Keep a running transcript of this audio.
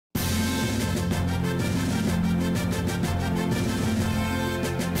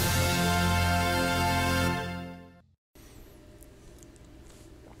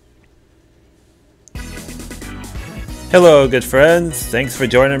Hello good friends, thanks for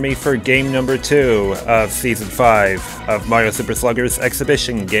joining me for game number 2 of Season 5 of Mario Super Sluggers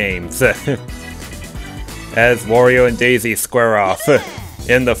Exhibition Games. As Wario and Daisy square off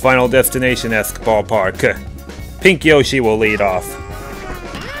in the Final Destination-esque ballpark. Pink Yoshi will lead off.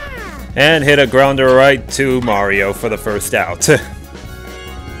 And hit a grounder right to Mario for the first out. It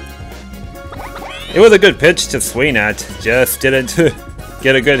was a good pitch to swing at, just didn't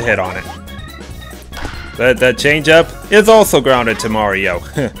get a good hit on it. But that changeup is also grounded to Mario.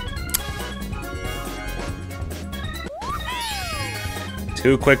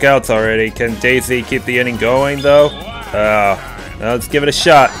 2 quick outs already. Can Daisy keep the inning going though? Let's give it a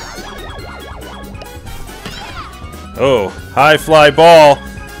shot. Oh, high fly ball.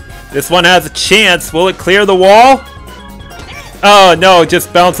 This one has a chance. Will it clear the wall? Oh no, it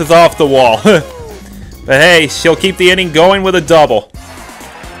just bounces off the wall. But hey, she'll keep the inning going with a double.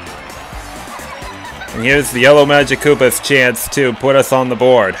 And here's the Yellow Magic Koopa's chance to put us on the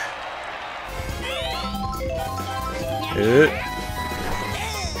board.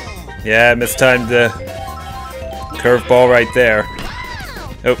 Yeah, mistimed the curveball right there.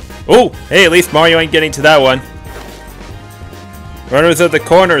 Oh, hey, at least Mario ain't getting to that one. Runners at the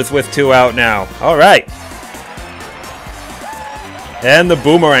corners with 2 out now. Alright. And the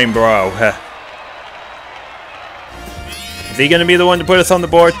Boomerang Bro. Is he gonna be the one to put us on the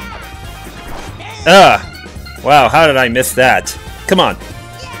board? Wow, how did I miss that? Come on.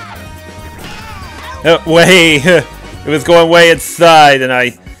 It was going way inside and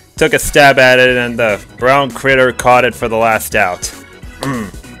I took a stab at it and the brown critter caught it for the last out.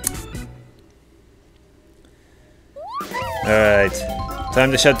 Alright,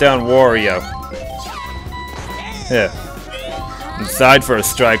 time to shut down Wario. Inside for a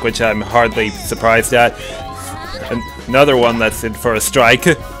strike, which I'm hardly surprised at. Another one that's in for a strike.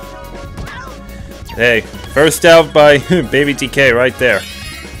 Hey, first out by Baby TK right there.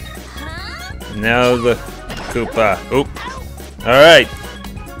 Now the Koopa. Oop. Alright.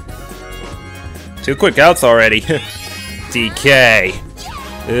 2 quick outs already. DK.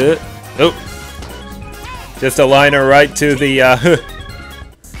 Oh. Just a liner right to the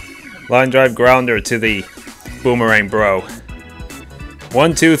line drive grounder to the Boomerang Bro.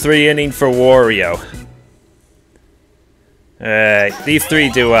 1, 2, 3 inning for Wario. Alright, these 3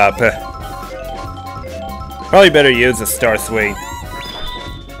 due up. Probably better use a Star Swing.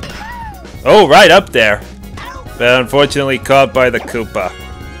 Oh, right up there. But unfortunately caught by the Koopa.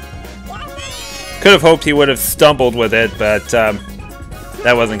 Could have hoped he would have stumbled with it, but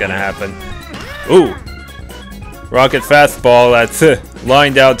that wasn't gonna happen. Ooh. Rocket fastball that's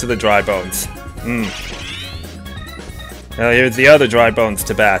lined out to the dry bones. Now here's the other dry bones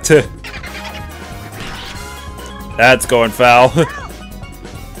to bat. That's going foul.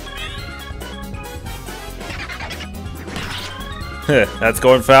 That's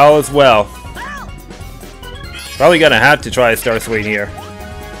going foul as well. Probably gonna have to try a Star Swing here.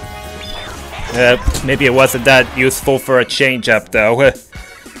 Maybe it wasn't that useful for a changeup though.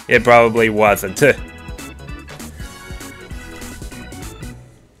 It probably wasn't.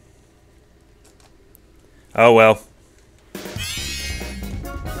 Oh well.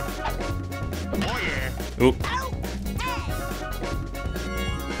 Oop.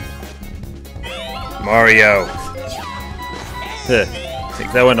 Mario.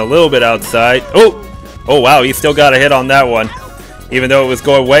 Take that one a little bit outside. Oh! Oh wow, he still got a hit on that one. Even though it was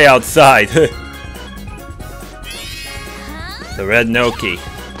going way outside. The red Noki.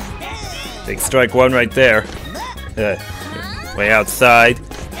 Big strike 1 right there. Way outside.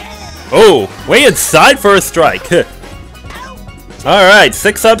 Oh! Way inside for a strike. Alright,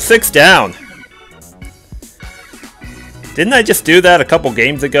 6 up, 6 down. Didn't I just do that a couple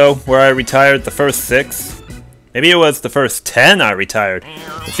games ago where I retired the first 6? Maybe it was the first 10 I retired.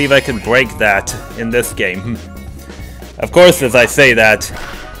 Let's see if I can break that in this game. Of course, as I say that,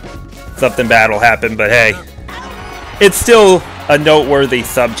 something bad will happen, but hey. It's still a noteworthy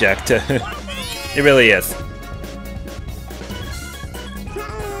subject. It really is.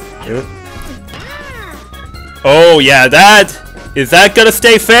 Oh yeah, is that gonna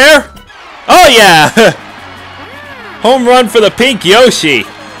stay fair? Oh yeah! Home run for the Pink Yoshi.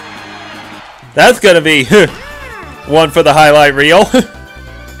 That's gonna be one for the highlight reel.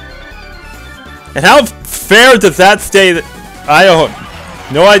 And how fair does that stay? I don't.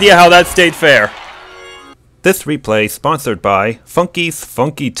 No idea how that stayed fair. This replay sponsored by Funky's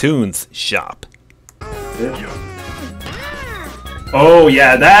Funky Tunes Shop. Oh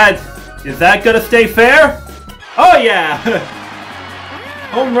yeah, is that gonna stay fair? Oh yeah!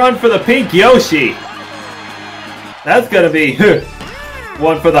 Home run for the Pink Yoshi. That's gonna be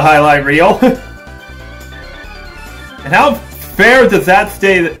one for the highlight reel. And And how fair does that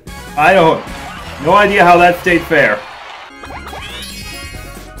stay? I don't... No idea how that stayed fair.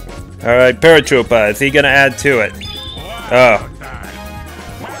 Alright, Paratroopa, is he gonna add to it? Oh.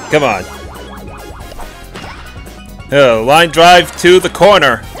 Come on. Line drive to the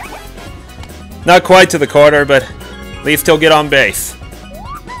corner. Not quite to the corner, but at least he'll get on base.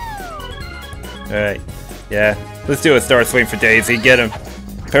 Alright. Yeah. Let's do a star swing for Daisy. Get him.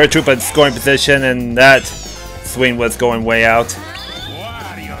 Paratroopa in scoring position, and that swing was going way out.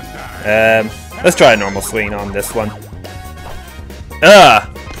 Let's try a normal swing on this one.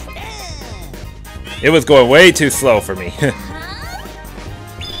 It was going way too slow for me.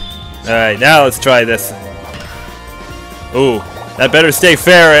 Alright, now let's try this. Ooh, that better stay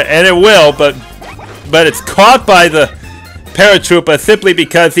fair, and it will, but it's caught by the Paratroopa simply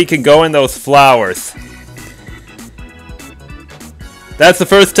because he can go in those flowers. That's the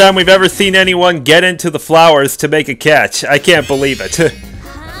first time we've ever seen anyone get into the flowers to make a catch. I can't believe it.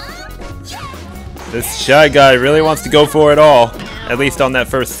 This shy guy really wants to go for it all, at least on that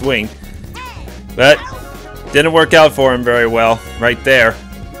first swing. But didn't work out for him very well, right there.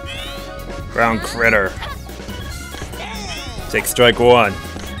 Brown critter. Take strike one.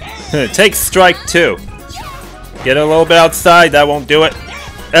 Take strike two. Get a little bit outside, that won't do it.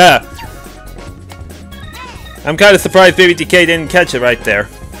 I'm kind of surprised Baby DK didn't catch it right there.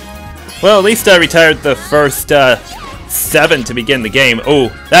 Well, at least I retired the first 7 to begin the game. Ooh,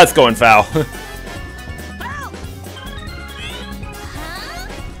 that's going foul.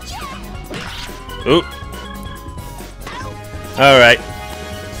 Ooh. Alright.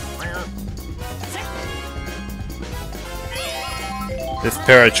 This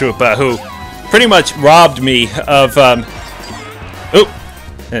Paratroopa who pretty much robbed me of, Ooh!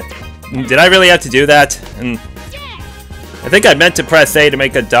 Did I really have to do that? I think I meant to press A to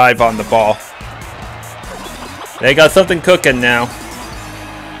make a dive on the ball. They got something cooking now.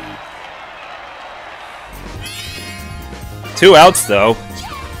 2 outs though.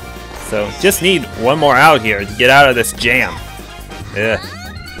 So just need one more out here to get out of this jam. Yeah.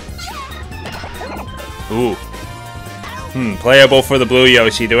 Ooh. Playable for the blue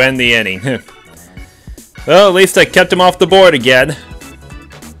Yoshi to end the inning. Well, at least I kept him off the board again.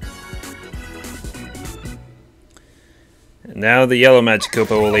 And now the yellow Magic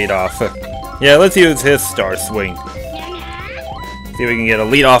Koopa will lead off. Yeah, let's use his star swing. See if we can get a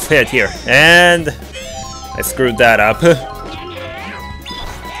lead-off hit here. And I screwed that up.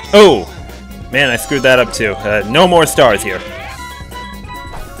 Oh! Man, I screwed that up too. No more stars here.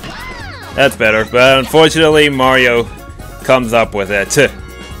 That's better, but unfortunately Mario comes up with it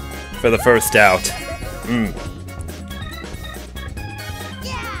for the first out.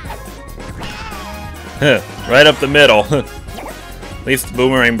 Right up the middle. At least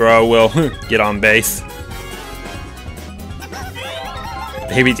Boomerang Bro will get on base.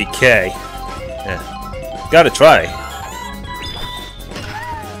 Baby DK. Yeah. Gotta try.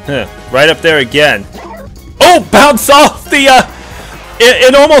 Right up there again. Oh! Bounce off the,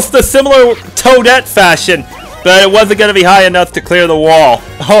 in almost a similar Toadette fashion. But it wasn't going to be high enough to clear the wall.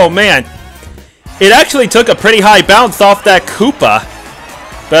 Oh, man. It actually took a pretty high bounce off that Koopa.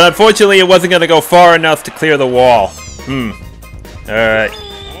 But unfortunately, it wasn't going to go far enough to clear the wall. Alright.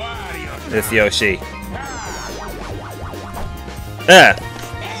 This Yoshi.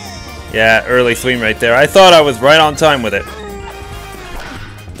 Yeah, early swing right there. I thought I was right on time with it.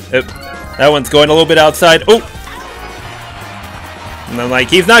 That one's going a little bit outside. Oh! And I'm like,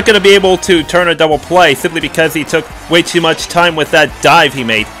 he's not going to be able to turn a double play simply because he took way too much time with that dive he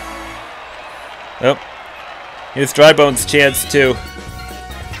made. Oh. Here's Drybone's chance to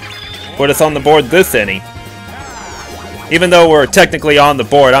put us on the board this inning. Even though we're technically on the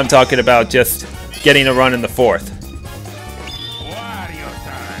board, I'm talking about just getting a run in the 4th.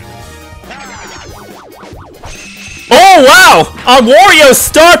 Oh, wow! On Wario's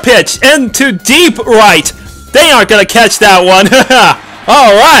star pitch and to deep right. They aren't going to catch that one.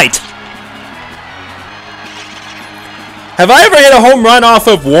 Alright. Have I ever hit a home run off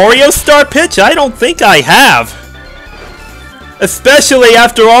of Wario's star pitch? I don't think I have. Especially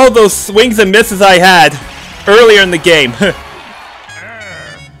after all those swings and misses I had earlier in the game.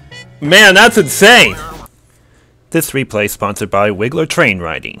 Man, that's insane. This replay is sponsored by Wiggler Train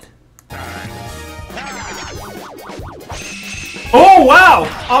Riding. Oh, wow!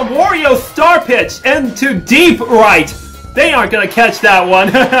 On Wario's star pitch and to deep right. They aren't going to catch that one.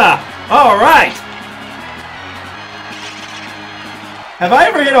 Alright. Have I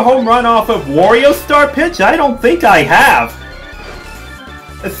ever hit a home run off of Wario's star pitch? I don't think I have.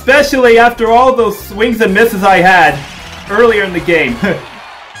 Especially after all those swings and misses I had earlier in the game.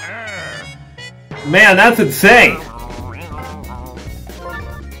 Man, that's insane.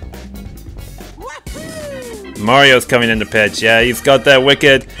 Mario's coming in the pitch. Yeah, he's got that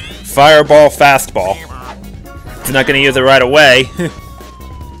wicked fireball fastball. He's not going to use it right away.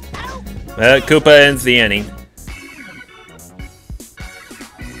 Koopa ends the inning.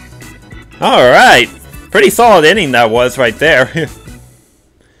 Alright. Pretty solid inning that was right there.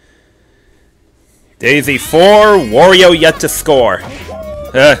 Daisy 4, Wario yet to score.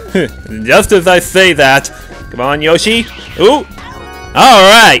 Just as I say that. Come on, Yoshi. Ooh.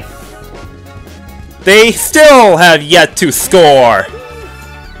 Alright. They still have yet to score.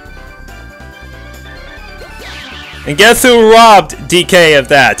 And guess who robbed DK of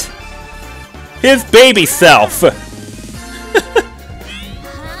that? His baby self.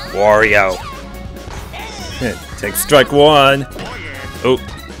 Wario. Take strike 1. Ooh.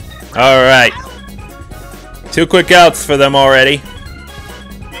 Alright. 2 quick outs for them already.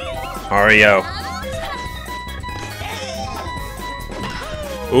 Wario.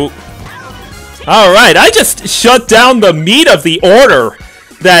 Ooh. Alright, I just shut down the meat of the order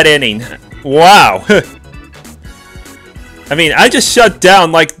that inning. Wow. I mean, I just shut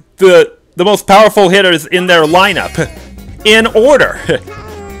down, like, the most powerful hitters in their lineup. In order.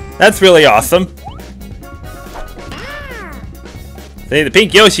 That's really awesome. See, the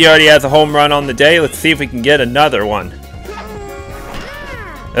Pink Yoshi already has a home run on the day. Let's see if we can get another one.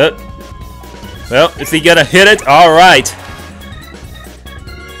 Well, is he gonna hit it? Alright.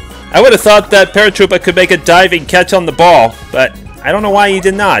 I would have thought that Paratroopa could make a diving catch on the ball, but I don't know why he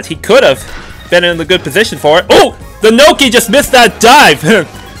did not. He could have been in a good position for it. Oh! The Noki just missed that dive!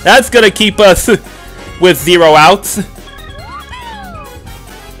 That's gonna keep us with 0 outs.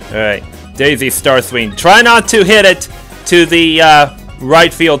 Alright, Daisy Star Swing. Try not to hit it to the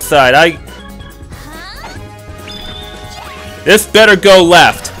right field side. This better go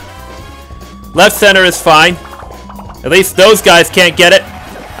left. Left center is fine. At least those guys can't get it.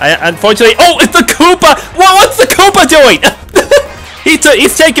 Unfortunately, oh, it's the Koopa! What's the Koopa doing?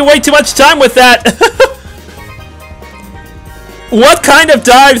 He's taking way too much time with that. What kind of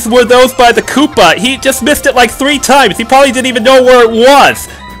dives were those by the Koopa? He just missed it like 3 times. He probably didn't even know where it was.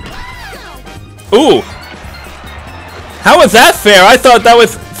 Ooh. How was that fair? I thought that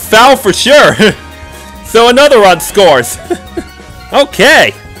was foul for sure. So another run scores.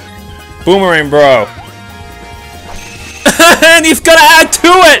 Okay. Boomerang Bro. And he's gonna add to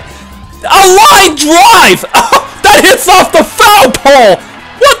it! A line drive! Oh, that hits off the foul pole!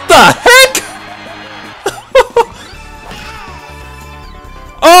 What the heck?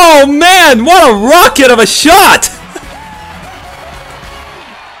 Oh man, what a rocket of a shot!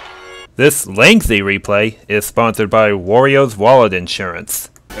 This lengthy replay is sponsored by Wario's Wallet Insurance.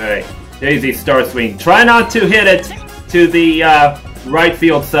 Alright, Daisy Star Swing. Try not to hit it to the right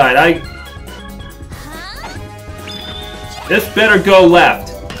field side. This better go left.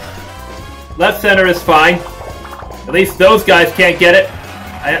 Left center is fine. At least those guys can't get it.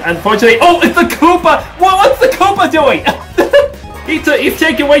 Unfortunately, oh, it's the Koopa! What's the Koopa doing? He's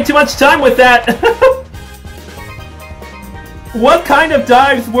taking way too much time with that. What kind of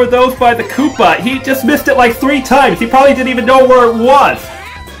dives were those by the Koopa? He just missed it like 3 times. He probably didn't even know where it was.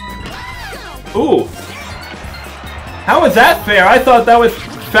 Ooh. How was that fair? I thought that was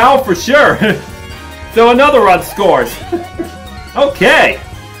foul for sure. So another run scores. Okay.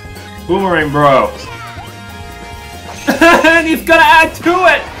 Boomerang Bro. And he's gonna add to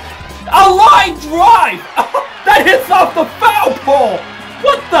it. A line drive. That hits off the foul pole.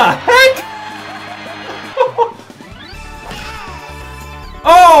 What the heck?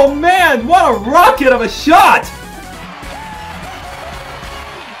 Oh man, what a rocket of a shot.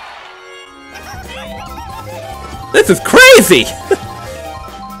 This is crazy.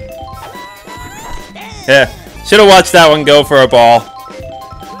 Yeah, should have watched that one go for a ball.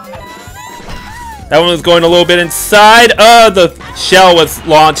 That one was going a little bit inside. The shell was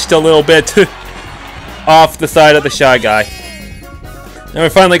launched a little bit off the side of the Shy Guy. And we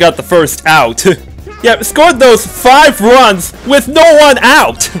finally got the first out. Yeah, we scored those 5 runs with no one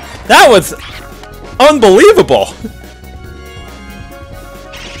out. That was unbelievable.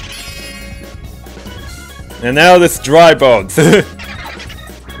 And now this dry bones.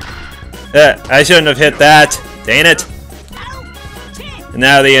 I shouldn't have hit that. Dang it. And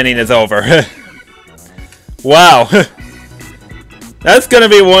now the inning is over. Wow. That's gonna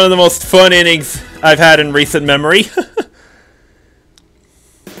be one of the most fun innings I've had in recent memory.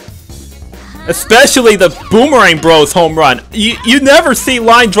 Especially the Boomerang Bros home run. You never see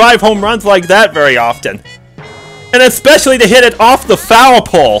line drive home runs like that very often. And especially to hit it off the foul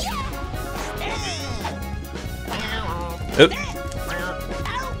pole.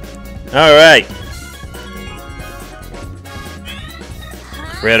 Alright.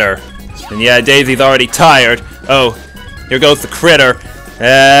 Critter. And yeah, Daisy's already tired. Oh, here goes the critter.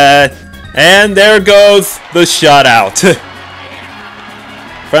 And there goes the shutout.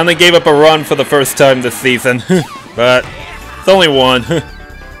 Finally gave up a run for the first time this season. But it's only one.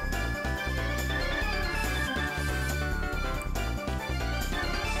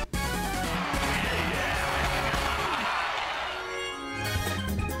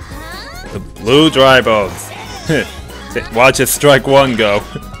 The blue dry bones. Watch his strike one go.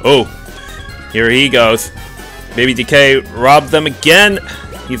 Oh, here he goes. Baby DK robbed them again.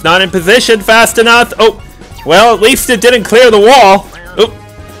 He's not in position fast enough. Oh, well, at least it didn't clear the wall. Oh,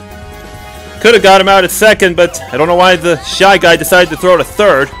 could have got him out at second, but I don't know why the Shy Guy decided to throw to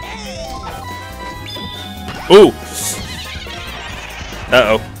third. Ooh.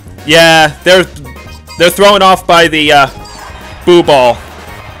 Uh-oh. Yeah, they're thrown off by the boo ball.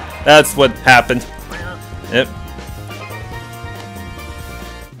 That's what happened. Yep.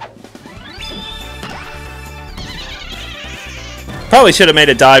 Probably should have made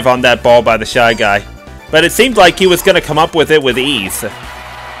a dive on that ball by the Shy Guy. But it seemed like he was going to come up with it with ease.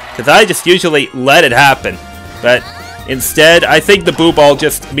 Because I just usually let it happen. But instead, I think the boo ball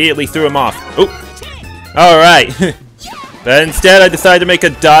just immediately threw him off. Ooh. Alright. But instead, I decided to make a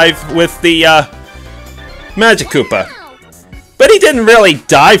dive with the Magic Koopa. But he didn't really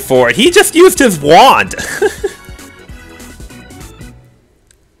dive for it. He just used his wand.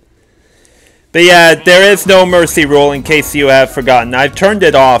 But yeah, there is no mercy rule in case you have forgotten. I've turned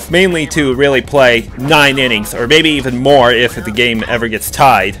it off mainly to really play 9 innings, or maybe even more if the game ever gets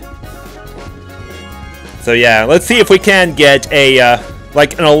tied. So yeah, let's see if we can get a,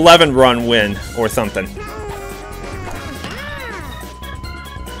 like an 11-run win or something.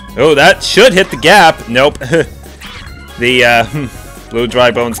 Oh, that should hit the gap. Nope. The blue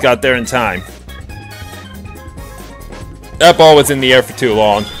dry bones got there in time. That ball was in the air for too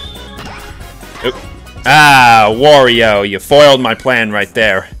long. Oop. Ah, Wario, you foiled my plan right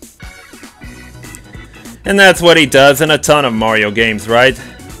there. And that's what he does in a ton of Mario games, right?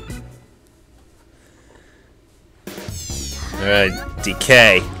 Alright,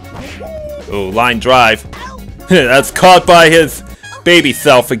 DK. Ooh, line drive. That's caught by his baby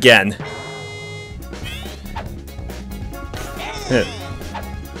self again.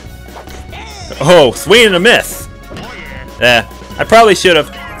 Oh, swing and a miss. I probably should have.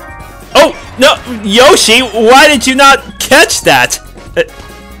 Oh, no, Yoshi, why did you not catch that?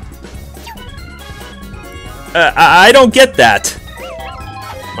 I don't get that.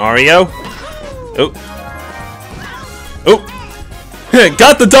 Mario. Oh. Oh.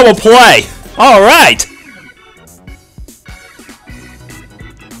 Got the double play. All right.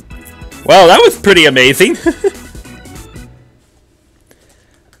 Well, that was pretty amazing.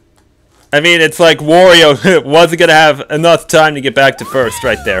 I mean, it's like Wario wasn't going to have enough time to get back to first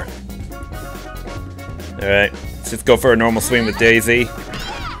right there. Alright, let's just go for a normal swing with Daisy.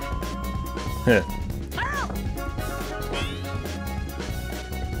 Huh.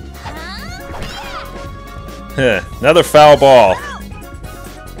 Huh. Another foul ball.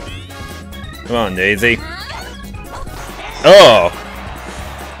 Come on, Daisy. Oh!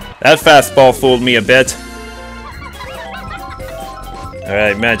 That fastball fooled me a bit.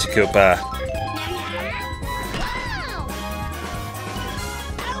 Alright, Magic Koopa.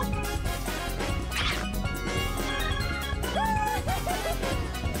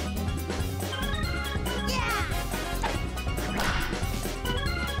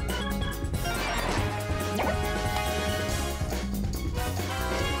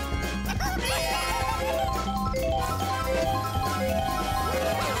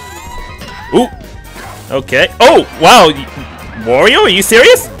 Ooh! Okay. Oh, wow! Wario, are you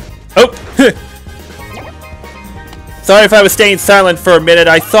serious? Oh! Sorry if I was staying silent for a minute.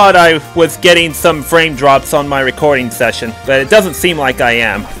 I thought I was getting some frame drops on my recording session, but it doesn't seem like I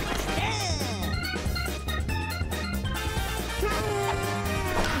am.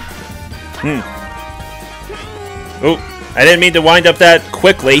 Oh, I didn't mean to wind up that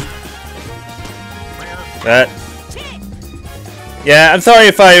quickly. But yeah, I'm sorry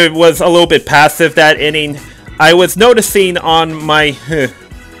if I was a little bit passive that inning. I was noticing on my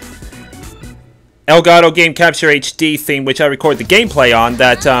Elgato Game Capture HD theme, which I record the gameplay on,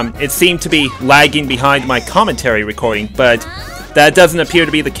 that it seemed to be lagging behind my commentary recording, but that doesn't appear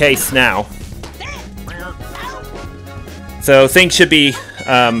to be the case now. So things should be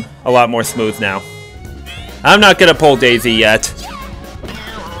a lot more smooth now. I'm not gonna pull Daisy yet.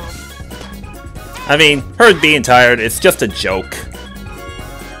 I mean, her being tired, it's just a joke.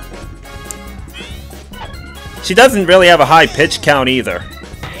 She doesn't really have a high pitch count either.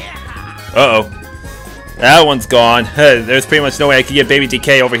 Uh-oh. That one's gone. There's pretty much no way I can get Baby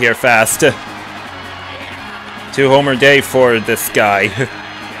DK over here fast. 2-homer day for this guy.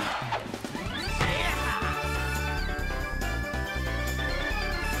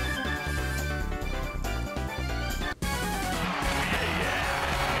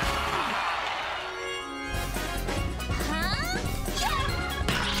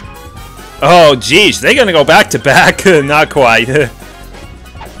 Oh, geez, they're gonna go back to back. Not quite.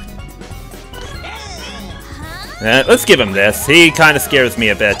 Let's give him this. He kind of scares me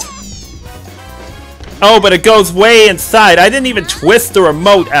a bit. Oh, but it goes way inside. I didn't even twist the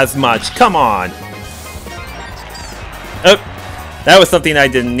remote as much. Come on. Oh, that was something I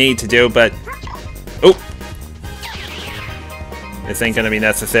didn't need to do, but... Oh. This ain't gonna be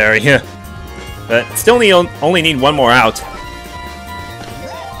necessary. But still only need one more out.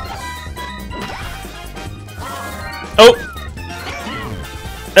 Oh!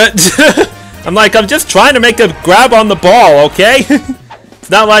 I'm just trying to make a grab on the ball, okay?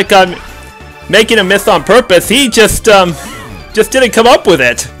 It's not like I'm making a miss on purpose. He just didn't come up with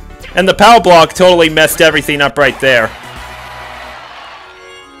it. And the power block totally messed everything up right there.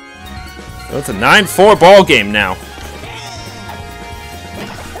 So it's a 9-4 ball game now.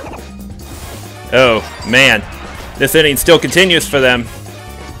 Oh, man. This inning still continues for them.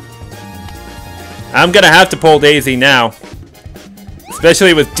 I'm gonna have to pull Daisy now.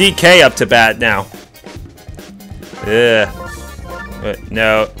 Especially with DK up to bat now. Ugh. But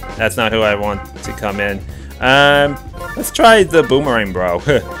no, that's not who I want to come in. Let's try the Boomerang Bro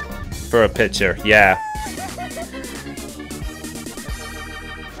for a pitcher. Yeah.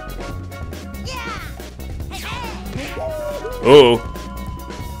 Ooh.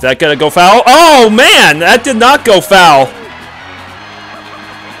 Is that gonna go foul? Oh man, that did not go foul.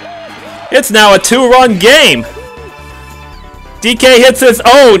 It's now a 2-run game. DK hits his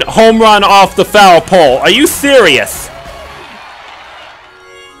own home run off the foul pole. Are you serious?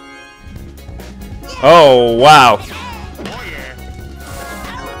 Oh, wow.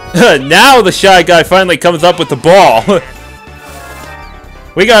 Now the Shy Guy finally comes up with the ball.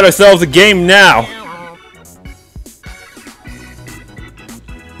 We got ourselves a game now.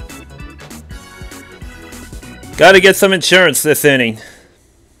 Gotta get some insurance this inning.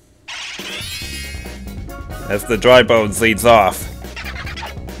 As the Dry Bones leads off.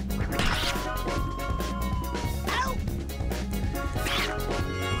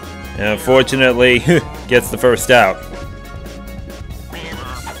 And unfortunately, gets the first out.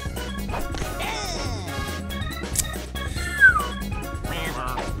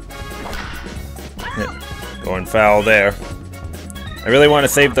 Going foul there. I really want to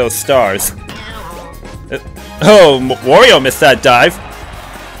save those stars. Oh, Wario missed that dive.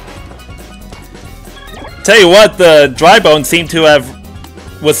 Tell you what, the Dry Bone seems to have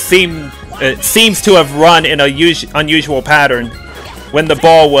run in a unusual pattern when the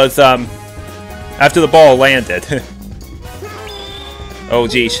ball was after the ball landed. Oh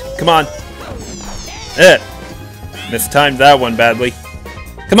geez, come on. Mistimed that one badly.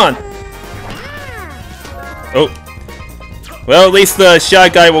 Come on. Oh. Well, at least the Shy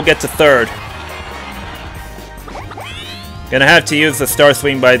Guy will get to third. Gonna have to use the star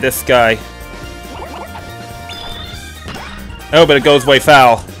swing by this guy. Oh, but it goes way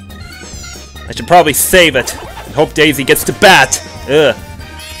foul. I should probably save it and hope Daisy gets to bat. Ugh.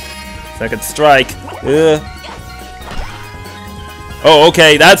 Second strike. Ugh. Oh,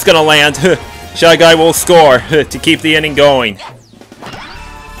 okay, that's gonna land. Shy Guy will score to keep the inning going.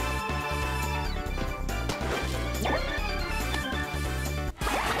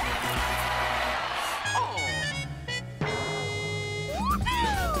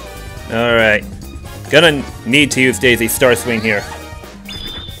 Alright. Gonna need to use Daisy's star swing here.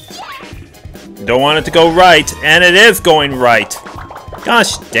 Don't want it to go right, and it is going right.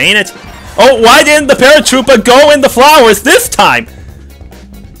 Gosh dang it. Oh, why didn't the paratrooper go in the flowers this time?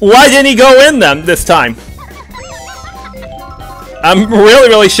 Why didn't he go in them this time? I'm really,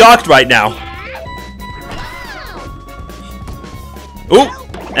 really shocked right now. Ooh!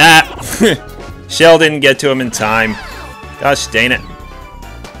 Ah! Shell didn't get to him in time. Gosh dang it.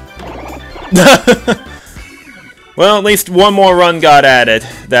 Well, at least one more run got added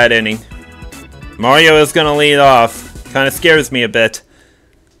that inning. Mario is gonna lead off. Kinda scares me a bit.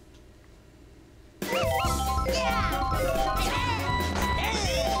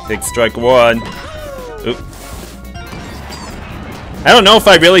 Big strike one. Oop. I don't know if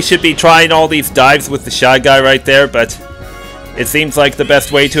I really should be trying all these dives with the Shy Guy right there, but it seems like the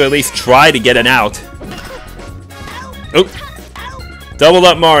best way to at least try to get an out. Oop. Doubled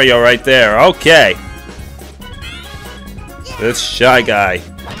up Mario right there. Okay. This Shy Guy.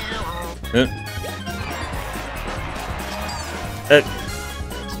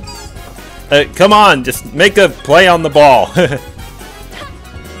 Come on, just make a play on the ball.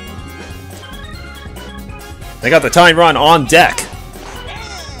 They got the time run on deck.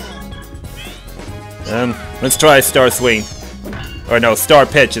 Let's try star swing. Or no, star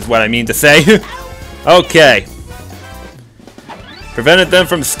pitch is what I mean to say. Okay. Prevented them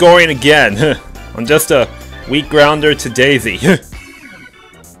from scoring again. On just a weak grounder to Daisy.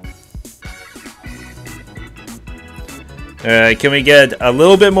 Alright, can we get a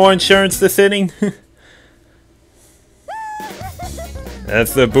little bit more insurance this inning?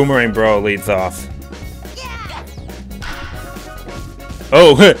 That's the Boomerang Bro leads off.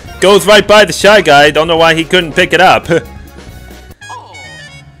 Oh, goes right by the Shy Guy. Don't know why he couldn't pick it up.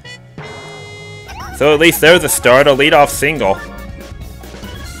 So at least there's a start, a leadoff single.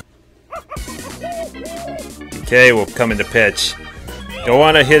 Okay, we'll come into pitch. Don't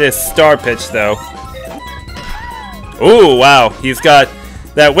want to hit his star pitch though. Ooh, wow, he's got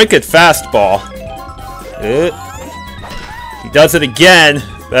that wicked fastball. He does it again,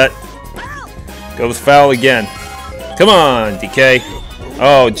 but goes foul again. Come on, DK.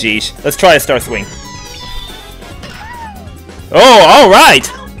 Oh, geez. Let's try a star swing. Oh, alright!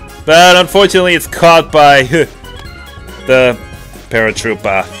 But unfortunately, it's caught by the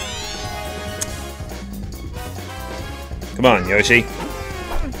paratrooper. Come on, Yoshi.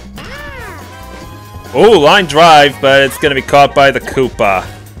 Oh, line drive, but it's going to be caught by the Koopa.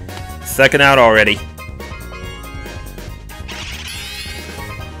 Second out already.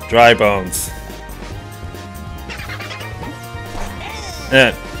 Dry bones.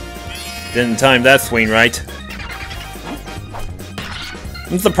 Didn't time that swing right.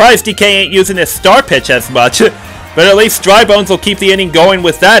 I'm surprised DK ain't using his star pitch as much, but at least Dry Bones will keep the inning going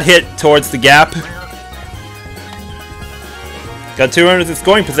with that hit towards the gap. Got 2 runners in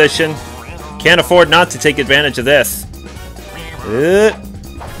scoring position. Can't afford not to take advantage of this.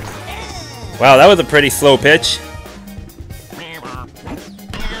 Wow, that was a pretty slow pitch.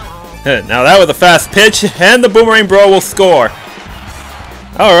 Now that was a fast pitch, and the Boomerang Bro will score.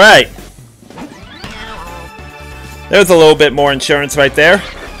 Alright. There's a little bit more insurance right there.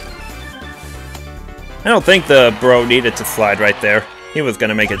 I don't think the Bro needed to slide right there. He was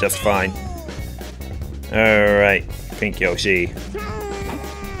gonna make it just fine. Alright, Pink Yoshi.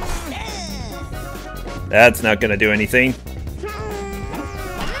 That's not gonna do anything.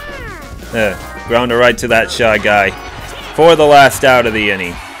 Grounder right to that Shy Guy for the last out of the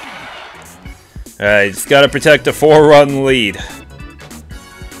inning. Alright, just gotta protect a 4-run lead.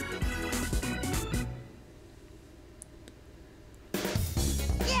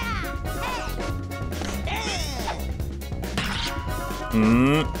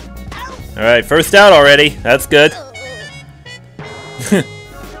 Alright, first out already. That's good.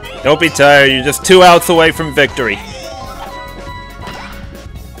 Don't be tired, you're just 2 outs away from victory.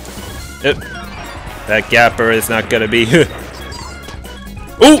 That gapper is not gonna be...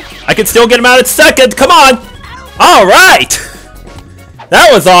 Ooh! I can still get him out at second! Come on! Alright! That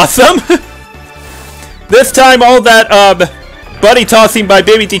was awesome! This time all that, buddy tossing by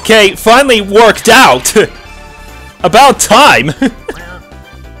Baby DK finally worked out! About time!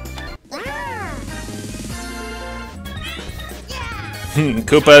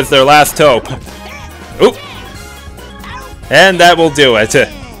 Koopa is their last hope. Oop! And that will do it.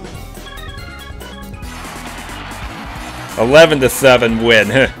 11-7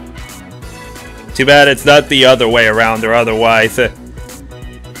 win. Too bad it's not the other way around, or otherwise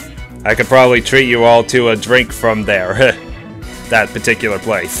I could probably treat you all to a drink from there. That particular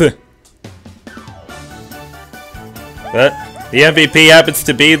place. But the MVP happens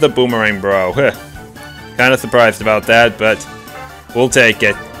to be the Boomerang Bro. Kinda surprised about that, but we'll take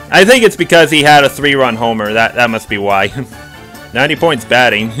it. I think it's because he had a 3-run homer. That must be why. 90 points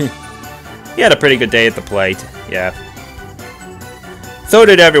batting. He had a pretty good day at the plate. Yeah. So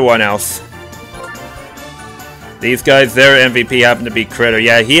did everyone else. These guys, their MVP happened to be Critter.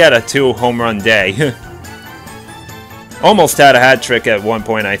 Yeah, he had a 2-home-run day. Almost had a hat trick at one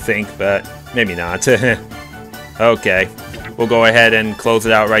point, I think, but maybe not. Okay. We'll go ahead and close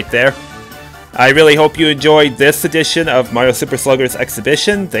it out right there. I really hope you enjoyed this edition of Mario Super Sluggers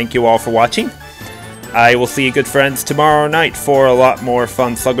Exhibition. Thank you all for watching. I will see you good friends tomorrow night for a lot more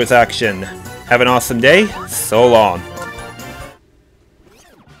fun Sluggers action. Have an awesome day. So long.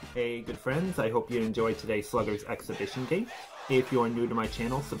 Hey good friends, I hope you enjoyed today's Sluggers Exhibition game. If you're new to my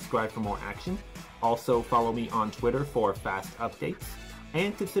channel, subscribe for more action. Also follow me on Twitter for fast updates.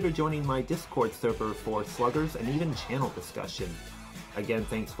 And consider joining my Discord server for Sluggers and even channel discussion. Again,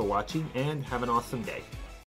 thanks for watching, and have an awesome day.